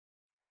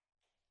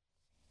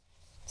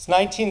It's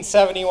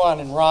 1971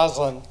 in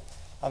Roslyn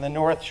on the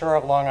north shore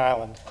of Long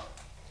Island.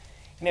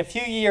 In a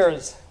few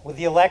years, with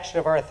the election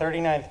of our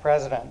 39th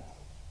president,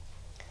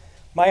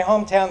 my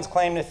hometown's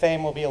claim to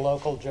fame will be a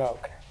local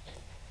joke.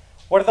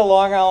 What do the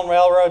Long Island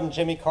Railroad and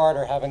Jimmy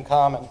Carter have in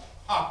common?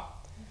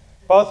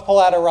 Both pull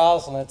out of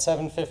Roslyn at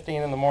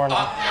 7:15 in the morning.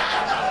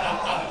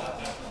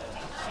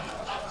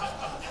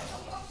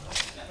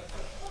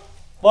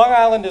 Long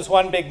Island is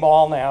one big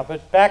mall now,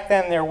 but back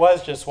then there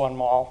was just one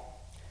mall.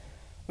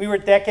 We were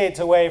decades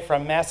away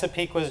from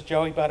Massapequa's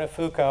Joey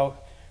Buttafuoco,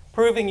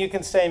 proving you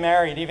can stay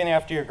married even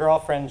after your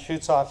girlfriend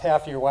shoots off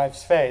half your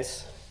wife's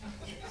face.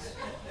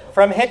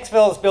 From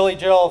Hicksville's Billy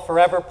Joel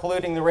forever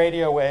polluting the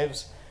radio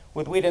waves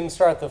with "We Didn't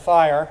Start the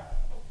Fire."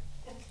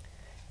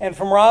 And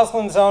from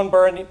Roslyn's own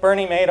Bernie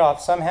Madoff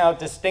somehow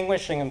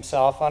distinguishing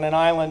himself on an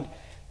island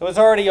that was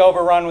already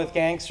overrun with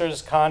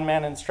gangsters, con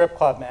men, and strip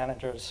club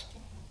managers.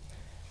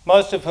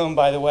 Most of whom,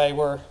 by the way,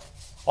 were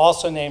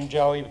also named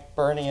Joey,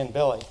 Bernie, and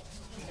Billy.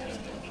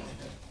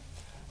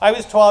 I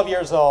was 12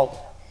 years old.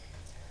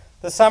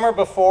 The summer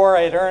before,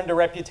 I had earned a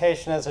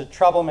reputation as a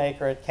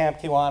troublemaker at Camp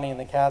Kiwanee in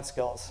the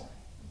Catskills.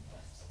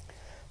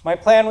 My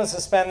plan was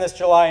to spend this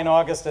July and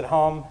August at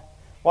home,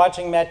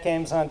 watching Met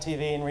games on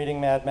TV and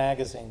reading Mad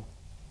Magazine.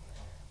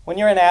 When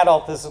you're an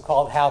adult, this is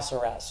called house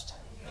arrest.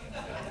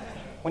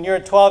 When you're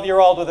a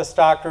 12-year-old with a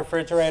stocked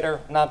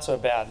refrigerator, not so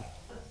bad.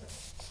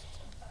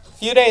 A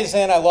few days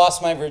in, I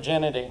lost my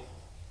virginity.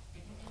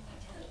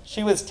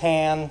 She was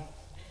tan,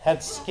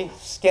 had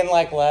skin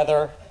like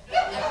leather,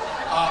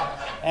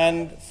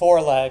 and 4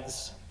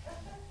 legs,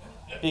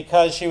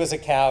 because she was a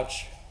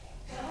couch.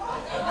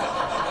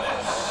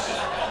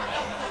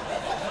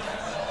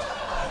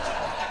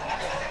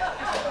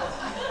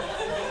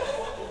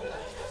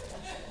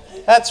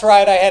 That's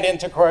right, I had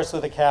intercourse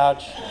with a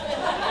couch.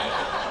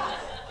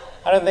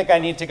 I don't think I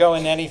need to go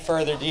into any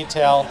further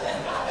detail.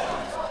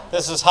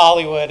 This is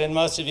Hollywood, and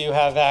most of you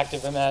have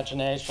active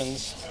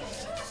imaginations.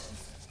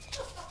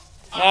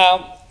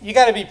 Now, you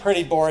gotta be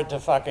pretty bored to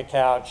fuck a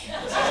couch.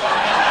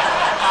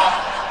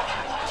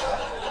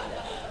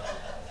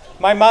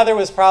 My mother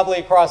was probably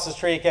across the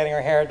street getting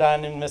her hair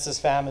done in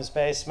Mrs. Fama's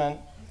basement.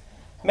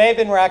 May have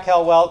been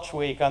Raquel Welch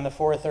week on the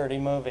 4:30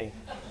 movie.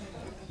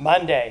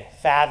 Monday,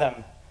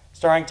 Fathom,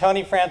 starring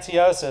Tony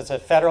Franciosa as a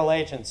federal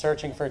agent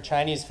searching for a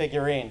Chinese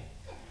figurine.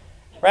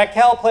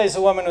 Raquel plays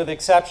a woman with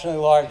exceptionally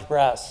large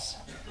breasts.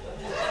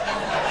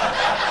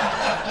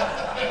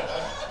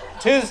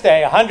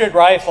 Tuesday, 100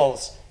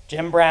 Rifles.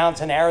 Jim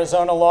Brown's an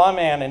Arizona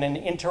lawman in an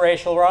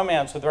interracial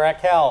romance with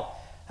Raquel,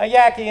 a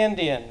Yaqui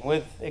Indian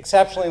with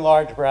exceptionally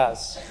large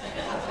breasts.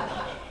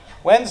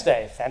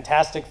 Wednesday,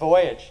 Fantastic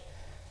Voyage.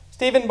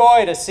 Stephen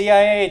Boyd, a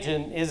CIA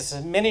agent, is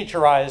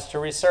miniaturized to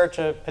research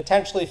a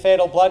potentially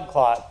fatal blood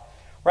clot.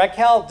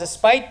 Raquel,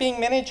 despite being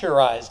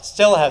miniaturized,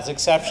 still has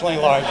exceptionally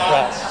large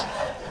breasts.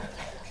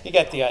 You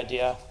get the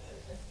idea.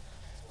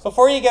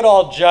 Before you get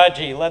all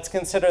judgy, let's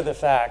consider the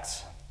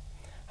facts.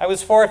 I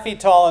was 4 feet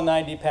tall and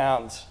 90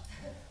 pounds.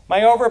 My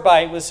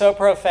overbite was so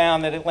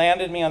profound that it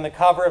landed me on the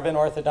cover of an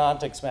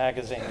orthodontics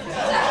magazine.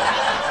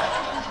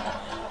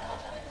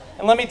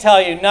 And let me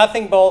tell you,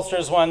 nothing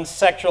bolsters one's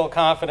sexual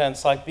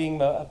confidence like being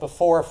a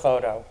before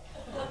photo.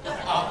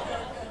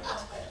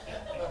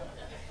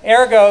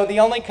 Ergo, the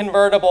only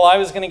convertible I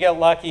was going to get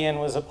lucky in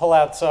was a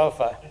pull-out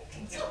sofa.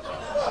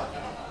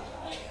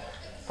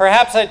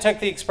 Perhaps I took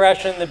the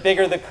expression, the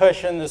bigger the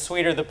cushion, the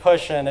sweeter the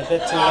pushin', a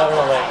bit too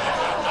literally.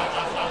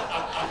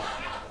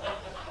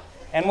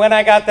 And when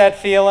I got that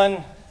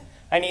feeling,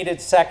 I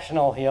needed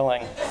sectional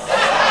healing.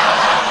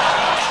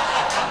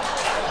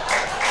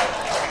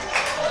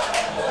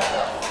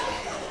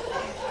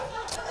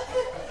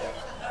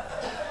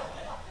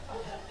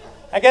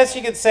 I guess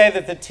you could say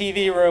that the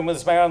TV room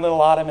was my own little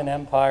Ottoman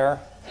empire.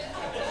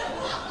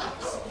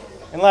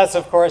 Unless,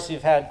 of course,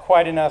 you've had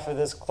quite enough of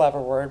this clever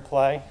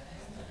wordplay.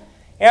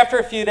 After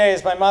a few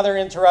days, my mother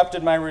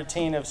interrupted my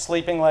routine of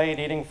sleeping late,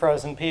 eating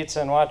frozen pizza,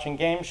 and watching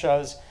game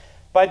shows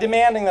by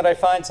demanding that I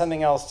find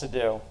something else to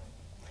do.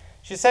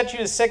 She said she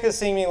was sick of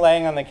seeing me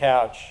laying on the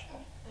couch.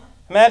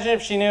 Imagine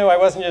if she knew I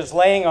wasn't just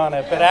laying on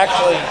it, but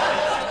actually,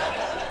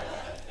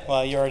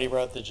 well, you already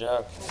wrote the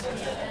joke,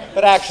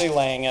 but actually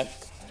laying it.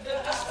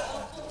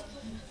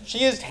 She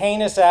used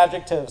heinous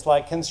adjectives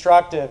like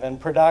constructive and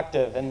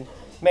productive and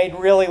made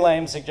really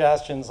lame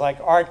suggestions like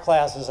art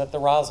classes at the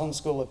Roslyn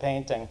School of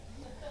Painting.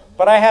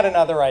 But I had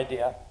another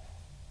idea.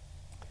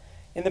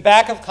 In the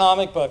back of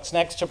comic books,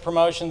 next to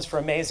promotions for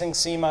amazing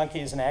sea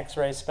monkeys and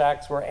X-ray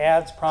specs, were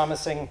ads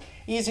promising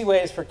easy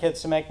ways for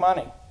kids to make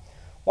money.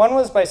 One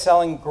was by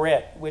selling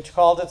Grit, which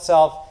called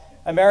itself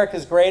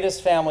America's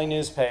greatest family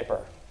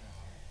newspaper.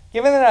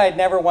 Given that I had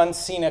never once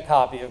seen a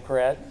copy of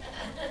Grit,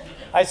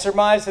 I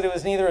surmised that it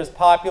was neither as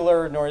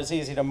popular nor as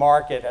easy to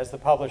market as the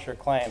publisher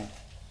claimed.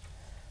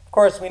 Of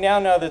course, we now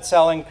know that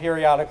selling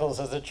periodicals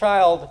as a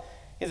child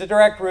is a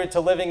direct route to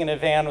living in a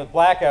van with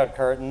blackout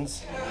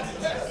curtains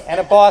and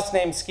a boss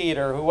named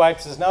Skeeter who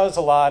wipes his nose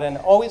a lot and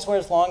always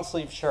wears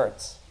long-sleeve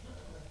shirts.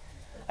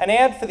 An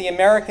ad for the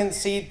American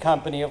Seed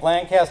Company of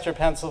Lancaster,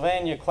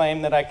 Pennsylvania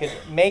claimed that I could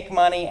make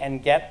money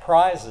and get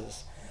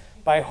prizes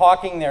by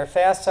hawking their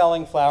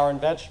fast-selling flower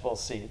and vegetable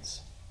seeds.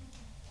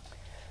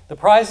 The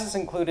prizes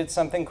included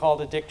something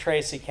called a Dick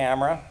Tracy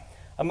camera,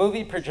 a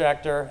movie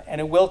projector, and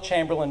a Wilt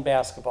Chamberlain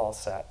basketball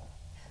set.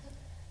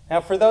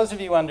 Now, for those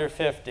of you under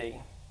 50,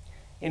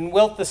 in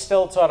Wilt the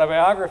Stilts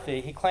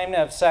autobiography, he claimed to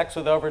have sex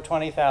with over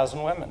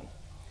 20,000 women.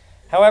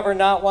 However,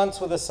 not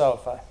once with a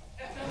sofa.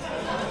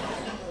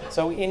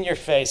 So in your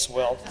face,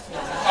 Wilt.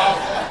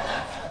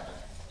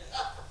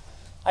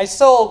 I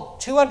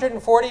sold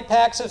 240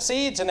 packs of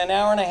seeds in an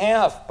hour and a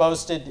half,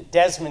 boasted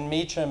Desmond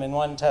Meacham in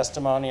one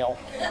testimonial.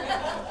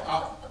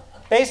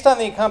 Based on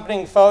the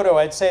accompanying photo,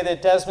 I'd say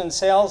that Desmond's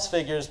sales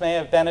figures may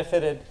have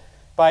benefited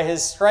by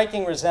his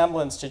striking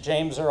resemblance to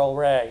James Earl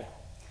Ray.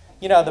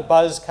 You know, the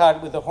buzz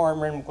cut with the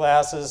horn-rimmed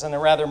glasses and a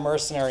rather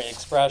mercenary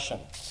expression.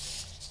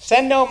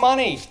 "Send no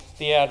money,"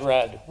 the ad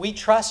read. "We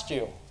trust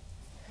you."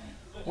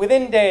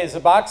 Within days, a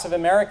box of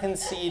American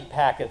Seed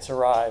packets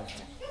arrived.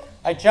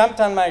 I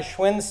jumped on my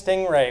Schwinn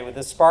Stingray with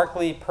a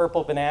sparkly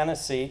purple banana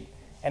seat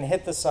and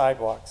hit the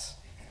sidewalks.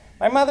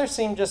 My mother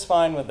seemed just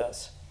fine with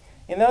this.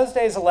 In those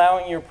days,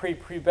 allowing your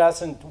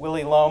prepubescent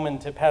Willie Loman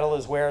to peddle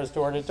his wares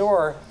door to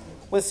door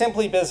was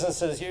simply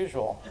business as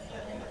usual.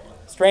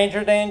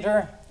 Stranger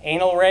danger,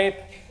 anal rape,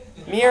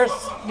 mere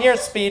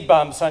speed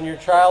bumps on your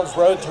child's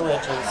road to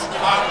riches.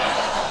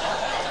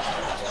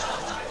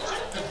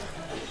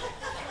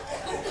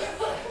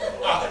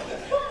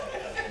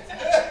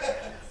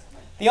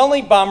 The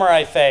only bummer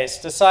I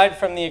faced, aside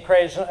from the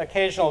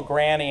occasional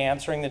granny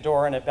answering the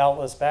door in a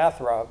beltless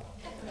bathrobe,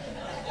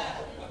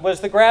 was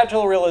the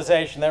gradual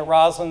realization that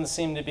Roslyn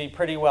seemed to be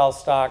pretty well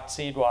stocked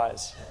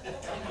seed-wise.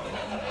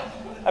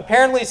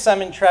 Apparently some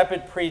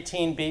intrepid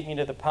preteen beat me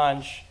to the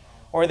punch,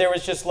 or there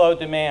was just low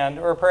demand,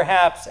 or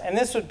perhaps, and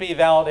this would be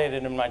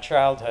validated in my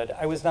childhood,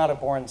 I was not a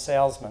born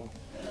salesman.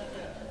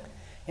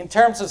 In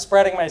terms of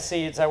spreading my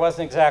seeds, I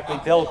wasn't exactly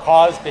Bill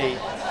Cosby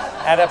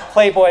at a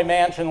Playboy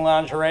Mansion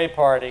lingerie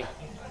party.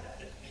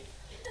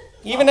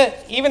 Even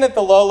at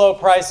the low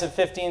price of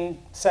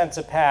 15 cents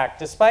a pack,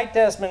 despite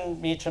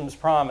Desmond Meacham's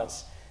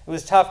promise, it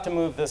was tough to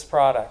move this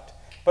product.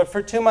 But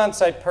for 2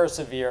 months I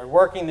persevered,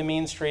 working the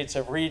mean streets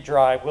of Reed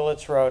Drive,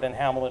 Willits Road, and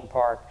Hamilton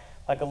Park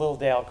like a little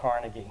Dale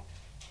Carnegie.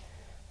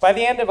 By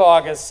the end of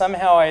August,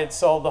 somehow I had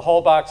sold the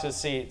whole box of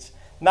seeds,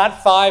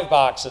 not 5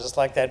 boxes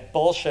like that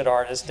bullshit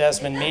artist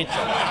Desmond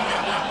Meacham,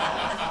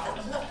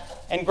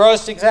 and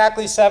grossed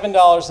exactly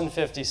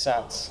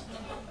 $7.50.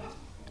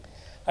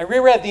 I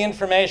reread the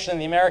information in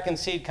the American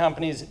Seed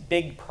Company's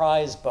Big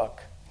Prize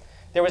book.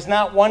 There was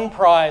not one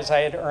prize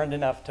I had earned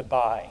enough to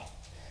buy.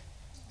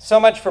 So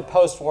much for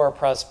post-war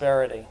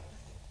prosperity.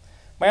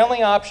 My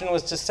only option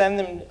was to send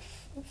them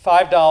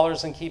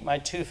 $5 and keep my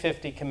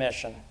 $2.50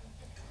 commission.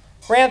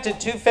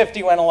 Granted,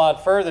 $2.50 went a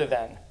lot further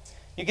then.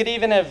 You could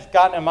even have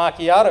gotten a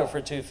macchiato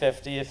for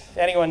 $2.50 if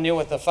anyone knew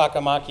what the fuck a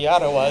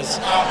macchiato was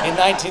in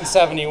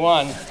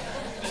 1971.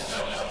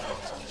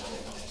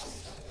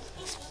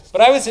 But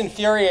I was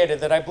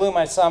infuriated that I blew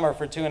my summer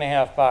for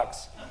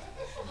 $2.50.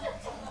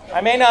 I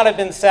may not have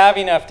been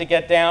savvy enough to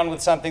get down with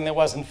something that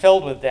wasn't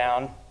filled with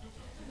down,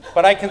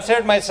 but I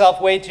considered myself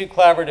way too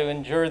clever to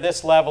endure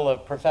this level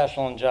of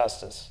professional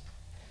injustice.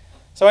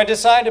 So I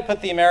decided to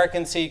put the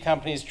American Seed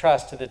Company's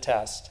trust to the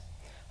test.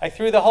 I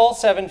threw the whole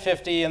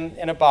 $7.50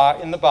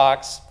 in the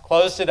box,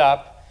 closed it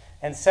up,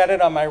 and set it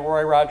on my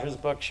Roy Rogers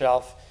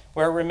bookshelf,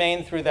 where it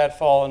remained through that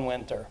fall and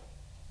winter.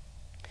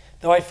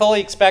 Though I fully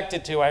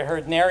expected to, I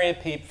heard nary a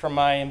peep from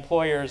my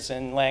employers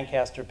in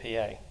Lancaster,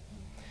 PA.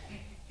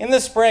 In the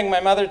spring, my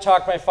mother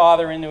talked my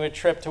father into a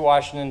trip to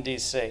Washington,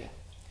 D.C.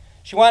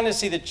 She wanted to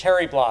see the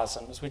cherry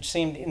blossoms, which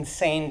seemed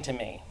insane to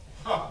me.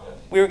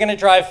 We were going to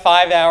drive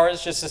 5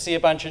 hours just to see a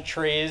bunch of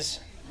trees.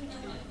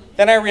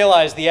 Then I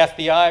realized the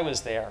FBI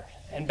was there,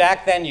 and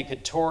back then you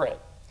could tour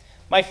it.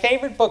 My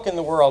favorite book in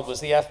the world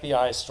was the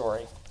FBI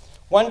story.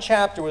 One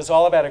chapter was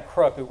all about a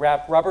crook who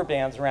wrapped rubber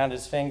bands around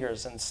his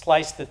fingers and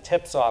sliced the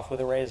tips off with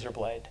a razor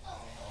blade.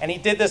 And he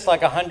did this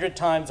like 100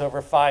 times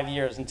over 5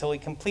 years until he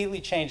completely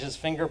changed his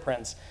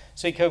fingerprints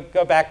so he could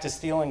go back to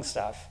stealing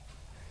stuff.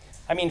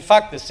 I mean,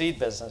 fuck the seed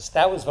business.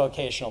 That was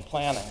vocational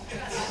planning.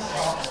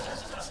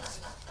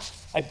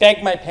 I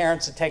begged my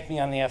parents to take me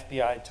on the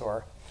FBI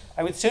tour.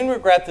 I would soon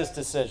regret this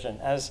decision,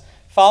 as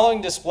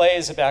following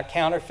displays about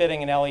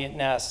counterfeiting and Eliot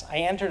Ness, I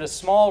entered a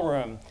small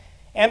room,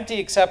 empty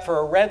except for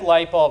a red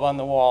light bulb on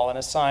the wall and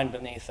a sign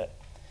beneath it.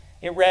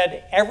 It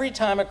read, "Every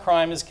time a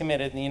crime is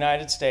committed in the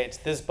United States,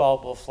 this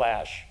bulb will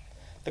flash."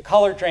 The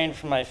color drained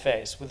from my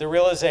face with the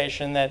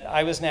realization that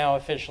I was now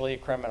officially a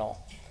criminal.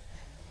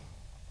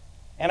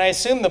 And I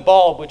assumed the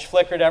bulb, which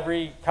flickered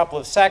every couple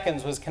of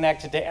seconds, was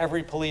connected to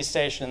every police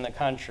station in the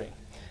country.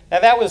 Now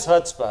that was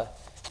chutzpah,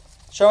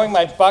 showing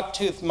my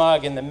buck-toothed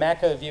mug in the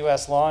mecca of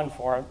U.S. law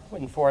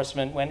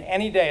enforcement when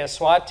any day a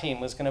SWAT team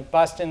was going to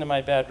bust into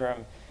my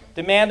bedroom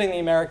demanding the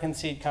American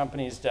Seed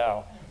Company's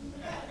dough.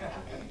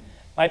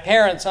 My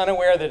parents,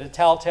 unaware that a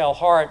telltale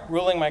heart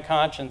ruling my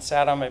conscience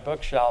sat on my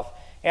bookshelf,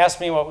 asked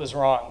me what was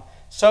wrong.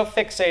 So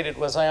fixated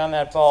was I on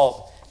that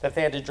bulb that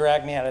they had to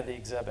drag me out of the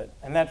exhibit.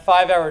 And that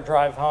 5-hour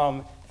drive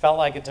home felt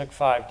like it took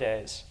 5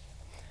 days.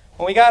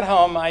 When we got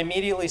home, I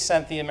immediately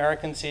sent the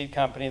American Seed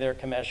Company their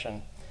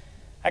commission.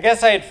 I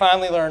guess I had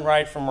finally learned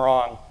right from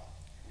wrong.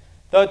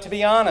 Though, to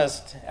be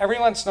honest, every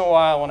once in a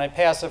while when I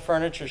pass a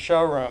furniture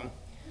showroom,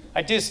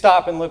 I do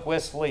stop and look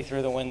wistfully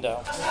through the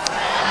window.